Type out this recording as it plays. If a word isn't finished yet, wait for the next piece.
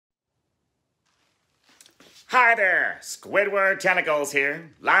Hi there, Squidward Tentacles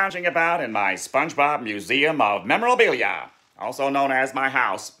here, lounging about in my SpongeBob Museum of Memorabilia, also known as my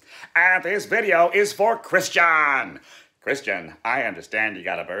house. And this video is for Christian. Christian, I understand you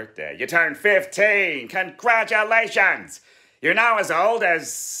got a birthday. You turned 15. Congratulations! You're now as old as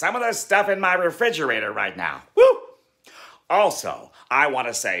some of the stuff in my refrigerator right now. Woo! Also, I want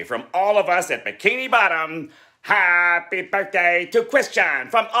to say from all of us at Bikini Bottom, happy birthday to Christian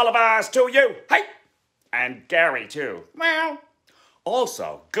from all of us to you. Hey! And Gary, too. Well,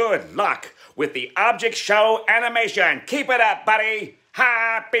 also, good luck with the object show animation. Keep it up, buddy.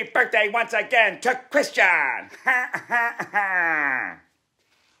 Happy birthday once again to Christian. Ha ha ha.